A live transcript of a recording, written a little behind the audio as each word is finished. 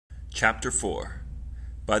Chapter 4.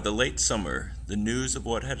 By the late summer, the news of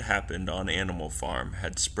what had happened on Animal Farm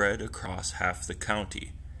had spread across half the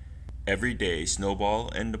county. Every day Snowball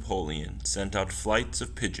and Napoleon sent out flights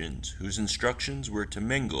of pigeons whose instructions were to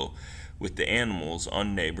mingle with the animals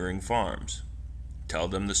on neighboring farms, tell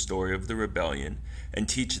them the story of the rebellion, and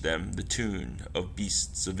teach them the tune of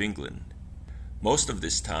Beasts of England. Most of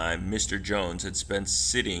this time Mr. Jones had spent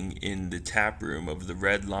sitting in the tap room of the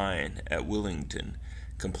Red Lion at Willington,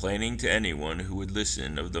 complaining to anyone who would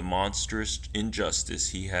listen of the monstrous injustice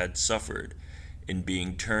he had suffered in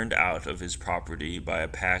being turned out of his property by a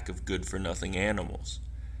pack of good-for-nothing animals.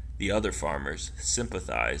 The other farmers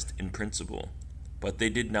sympathized in principle, but they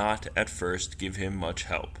did not at first give him much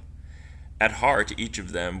help. At heart each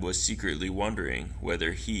of them was secretly wondering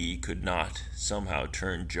whether he could not somehow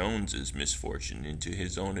turn Jones's misfortune into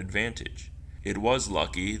his own advantage. It was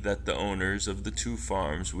lucky that the owners of the two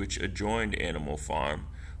farms which adjoined Animal Farm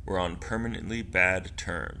were on permanently bad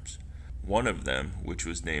terms. One of them, which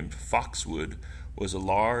was named Foxwood, was a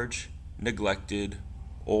large, neglected,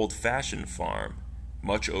 old-fashioned farm,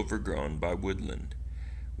 much overgrown by woodland,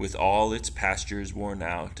 with all its pastures worn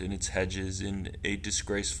out and its hedges in a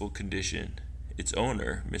disgraceful condition. Its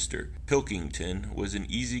owner, Mr. Pilkington, was an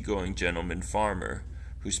easy-going gentleman farmer,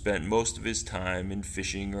 who spent most of his time in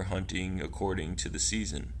fishing or hunting according to the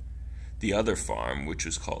season. The other farm, which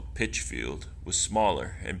was called Pitchfield, was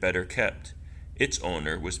smaller and better kept. Its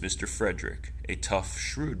owner was Mr. Frederick, a tough,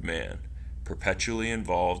 shrewd man, perpetually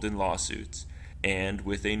involved in lawsuits, and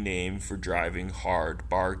with a name for driving hard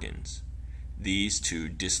bargains. These two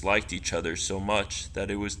disliked each other so much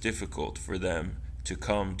that it was difficult for them to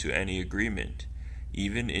come to any agreement,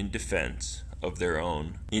 even in defense of their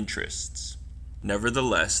own interests.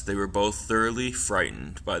 Nevertheless, they were both thoroughly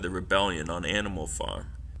frightened by the rebellion on Animal Farm,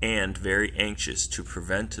 and very anxious to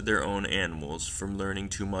prevent their own animals from learning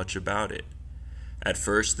too much about it. At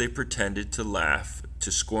first they pretended to laugh,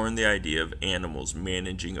 to scorn the idea of animals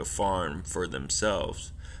managing a farm for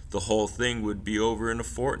themselves. The whole thing would be over in a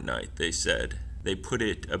fortnight, they said. They put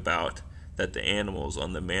it about that the animals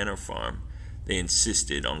on the Manor Farm, they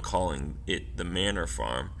insisted on calling it the Manor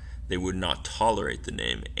Farm, they would not tolerate the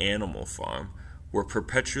name Animal Farm, were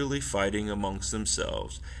perpetually fighting amongst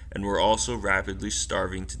themselves, and were also rapidly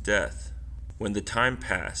starving to death. When the time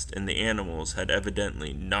passed, and the animals had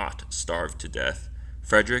evidently not starved to death,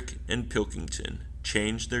 Frederick and Pilkington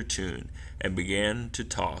changed their tune, and began to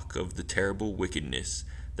talk of the terrible wickedness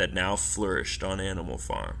that now flourished on Animal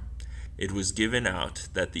Farm. It was given out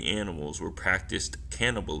that the animals were practiced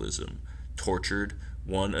cannibalism, tortured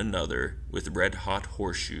one another with red-hot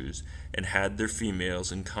horseshoes, and had their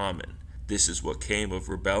females in common. This is what came of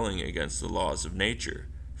rebelling against the laws of nature,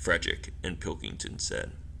 Frederick and Pilkington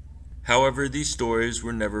said. However, these stories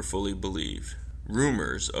were never fully believed.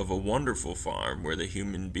 Rumors of a wonderful farm where the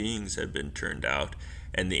human beings had been turned out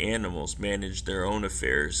and the animals managed their own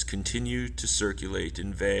affairs continued to circulate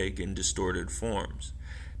in vague and distorted forms,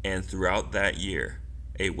 and throughout that year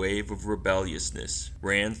a wave of rebelliousness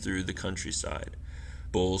ran through the countryside.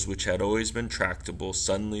 Bulls which had always been tractable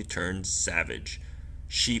suddenly turned savage.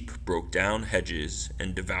 Sheep broke down hedges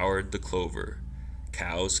and devoured the clover.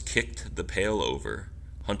 Cows kicked the pail over.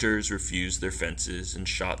 Hunters refused their fences and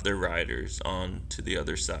shot their riders on to the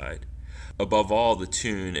other side. Above all, the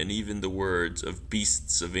tune and even the words of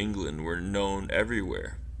Beasts of England were known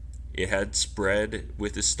everywhere. It had spread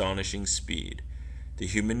with astonishing speed. The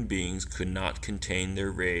human beings could not contain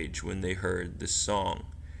their rage when they heard this song.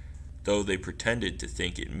 Though they pretended to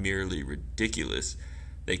think it merely ridiculous,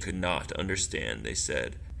 they could not understand, they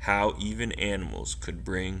said, how even animals could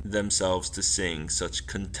bring themselves to sing such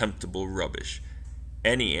contemptible rubbish.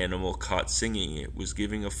 Any animal caught singing it was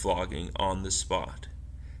giving a flogging on the spot.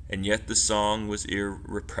 And yet the song was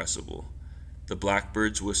irrepressible. The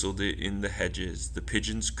blackbirds whistled it in the hedges, the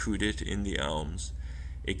pigeons cooed it in the elms.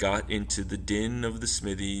 It got into the din of the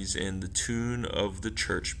smithies and the tune of the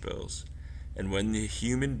church bells. And when the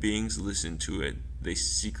human beings listened to it, they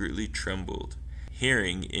secretly trembled,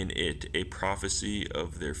 hearing in it a prophecy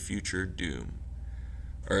of their future doom.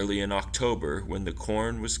 Early in October, when the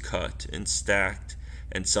corn was cut and stacked,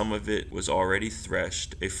 and some of it was already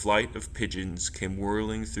threshed, a flight of pigeons came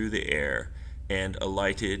whirling through the air and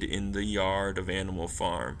alighted in the yard of Animal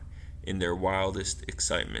Farm in their wildest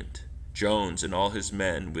excitement. Jones and all his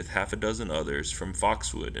men, with half a dozen others from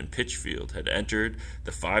Foxwood and Pitchfield, had entered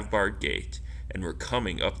the 5-barred gate and were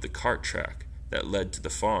coming up the cart track that led to the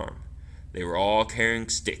farm. They were all carrying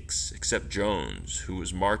sticks, except Jones, who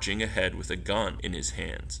was marching ahead with a gun in his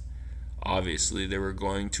hands. Obviously, they were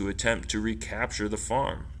going to attempt to recapture the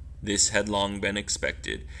farm. This had long been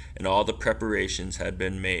expected, and all the preparations had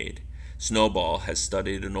been made. Snowball had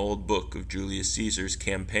studied an old book of Julius Caesar's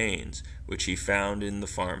campaigns, which he found in the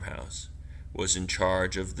farmhouse, was in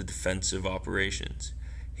charge of the defensive operations.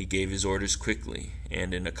 He gave his orders quickly,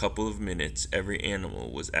 and in a couple of minutes every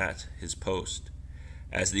animal was at his post.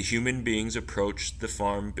 As the human beings approached the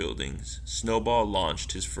farm buildings, Snowball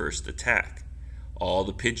launched his first attack. All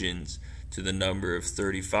the pigeons, to the number of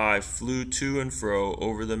 35, flew to and fro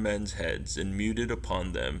over the men's heads and muted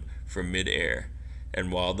upon them from mid-air.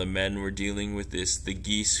 And while the men were dealing with this, the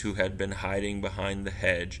geese who had been hiding behind the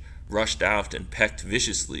hedge rushed out and pecked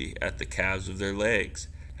viciously at the calves of their legs.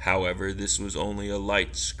 However, this was only a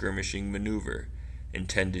light skirmishing maneuver,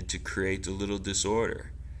 intended to create a little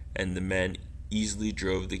disorder, and the men easily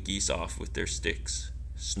drove the geese off with their sticks.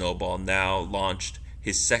 Snowball now launched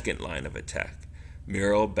his second line of attack.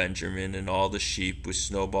 Muriel, Benjamin, and all the sheep, with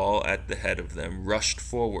Snowball at the head of them, rushed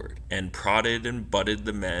forward and prodded and butted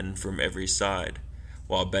the men from every side,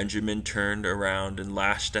 while Benjamin turned around and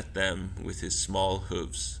lashed at them with his small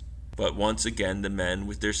hoofs. But once again the men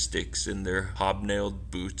with their sticks and their hobnailed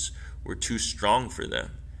boots were too strong for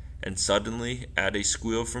them, and suddenly, at a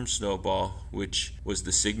squeal from Snowball, which was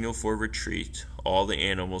the signal for retreat, all the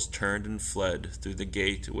animals turned and fled through the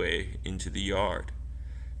gateway into the yard.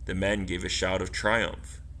 The men gave a shout of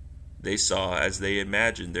triumph. They saw, as they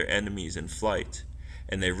imagined, their enemies in flight,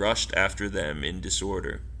 and they rushed after them in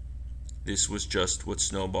disorder. This was just what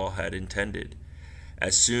Snowball had intended.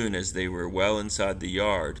 As soon as they were well inside the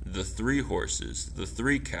yard, the 3 horses, the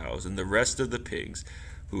 3 cows, and the rest of the pigs,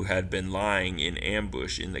 who had been lying in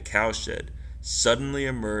ambush in the cowshed, suddenly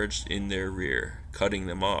emerged in their rear, cutting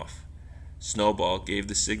them off. Snowball gave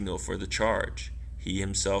the signal for the charge. He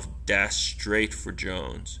himself dashed straight for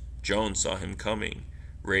Jones. Jones saw him coming,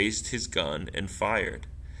 raised his gun, and fired.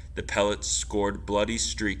 The pellets scored bloody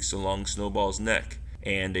streaks along Snowball's neck,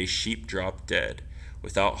 and a sheep dropped dead.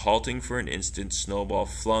 Without halting for an instant, Snowball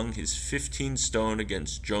flung his 15-stone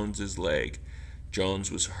against Jones's leg.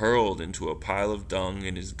 Jones was hurled into a pile of dung,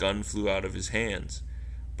 and his gun flew out of his hands.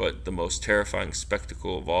 But the most terrifying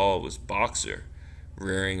spectacle of all was Boxer,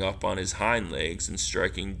 rearing up on his hind legs and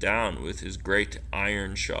striking down with his great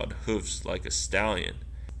iron-shod hoofs like a stallion.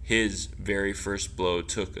 His very first blow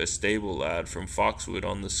took a stable lad from Foxwood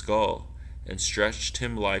on the skull, and stretched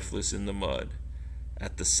him lifeless in the mud.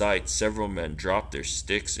 At the sight, several men dropped their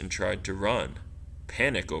sticks and tried to run.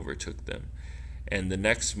 Panic overtook them, and the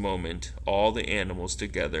next moment all the animals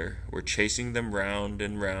together were chasing them round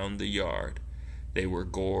and round the yard. They were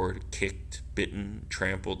gored, kicked, bitten,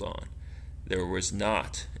 trampled on. There was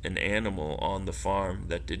not an animal on the farm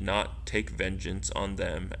that did not take vengeance on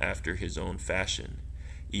them after his own fashion.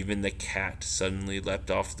 Even the cat suddenly leapt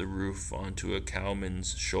off the roof onto a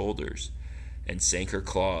cowman's shoulders, and sank her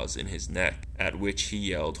claws in his neck, at which he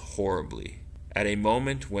yelled horribly. At a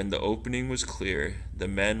moment when the opening was clear, the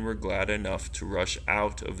men were glad enough to rush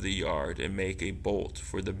out of the yard and make a bolt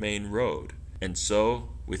for the main road, and so,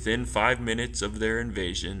 within 5 minutes of their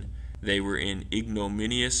invasion, they were in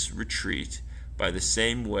ignominious retreat by the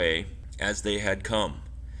same way as they had come,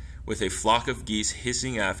 with a flock of geese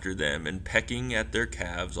hissing after them and pecking at their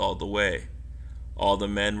calves all the way. All the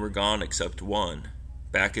men were gone except one.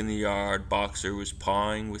 Back in the yard, Boxer was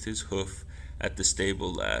pawing with his hoof at the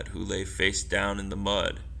stable lad, who lay face down in the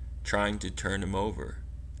mud, trying to turn him over.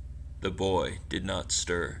 The boy did not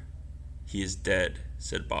stir. "He is dead,"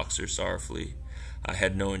 said Boxer sorrowfully. "I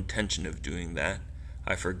had no intention of doing that.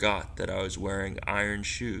 I forgot that I was wearing iron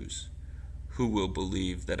shoes. Who will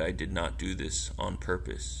believe that I did not do this on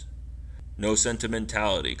purpose?" "No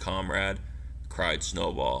sentimentality, comrade," cried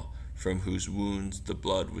Snowball, from whose wounds the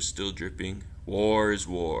blood was still dripping. "War is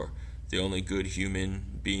war. The only good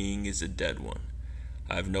human being is a dead one."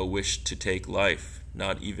 "I have no wish to take life,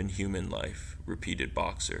 not even human life," repeated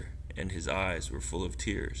Boxer, and his eyes were full of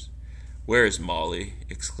tears. "Where is Molly?"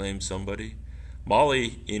 exclaimed somebody.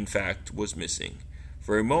 Molly, in fact, was missing.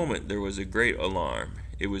 For a moment there was a great alarm.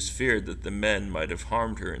 It was feared that the men might have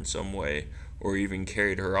harmed her in some way, or even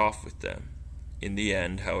carried her off with them. In the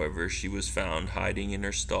end, however, she was found hiding in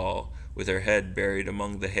her stall, with her head buried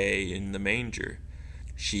among the hay in the manger.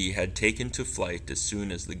 She had taken to flight as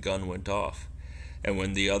soon as the gun went off, and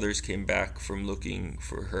when the others came back from looking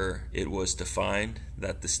for her, it was to find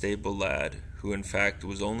that the stable lad, who in fact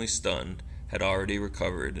was only stunned, had already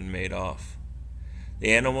recovered and made off.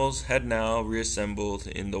 The animals had now reassembled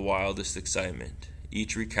in the wildest excitement,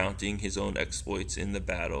 each recounting his own exploits in the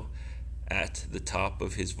battle at the top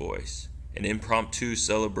of his voice. An impromptu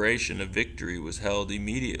celebration of victory was held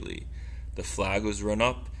immediately. The flag was run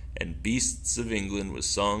up, and "Beasts of England" was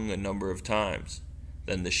sung a number of times.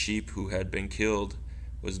 Then the sheep who had been killed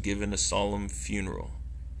was given a solemn funeral,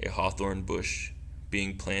 a hawthorn bush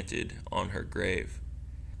being planted on her grave.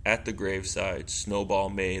 At the graveside, Snowball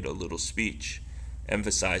made a little speech,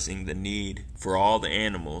 emphasizing the need for all the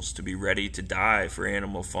animals to be ready to die for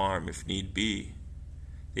Animal Farm if need be.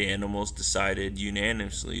 The animals decided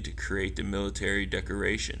unanimously to create the military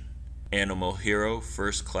decoration, Animal Hero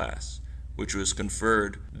First Class, which was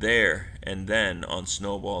conferred there and then on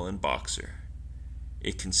Snowball and Boxer.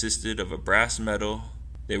 It consisted of a brass medal.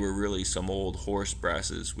 They were really some old horse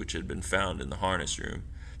brasses which had been found in the harness room,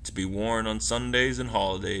 to be worn on Sundays and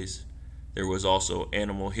holidays. There was also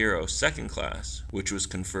Animal Hero Second Class, which was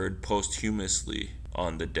conferred posthumously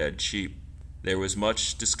on the dead sheep. There was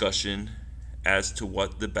much discussion as to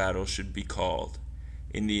what the battle should be called.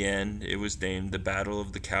 In the end, it was named the Battle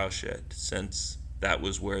of the Cowshed, since that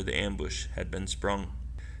was where the ambush had been sprung.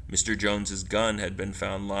 Mr. Jones's gun had been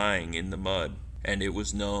found lying in the mud, and it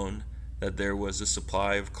was known that there was a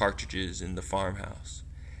supply of cartridges in the farmhouse.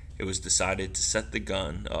 It was decided to set the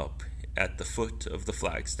gun up at the foot of the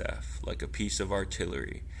flagstaff like a piece of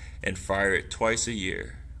artillery and fire it twice a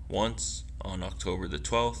year, once on October the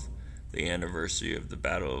 12th, the anniversary of the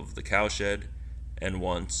Battle of the Cowshed, and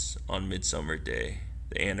once on Midsummer Day,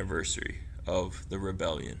 the anniversary of the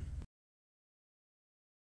rebellion.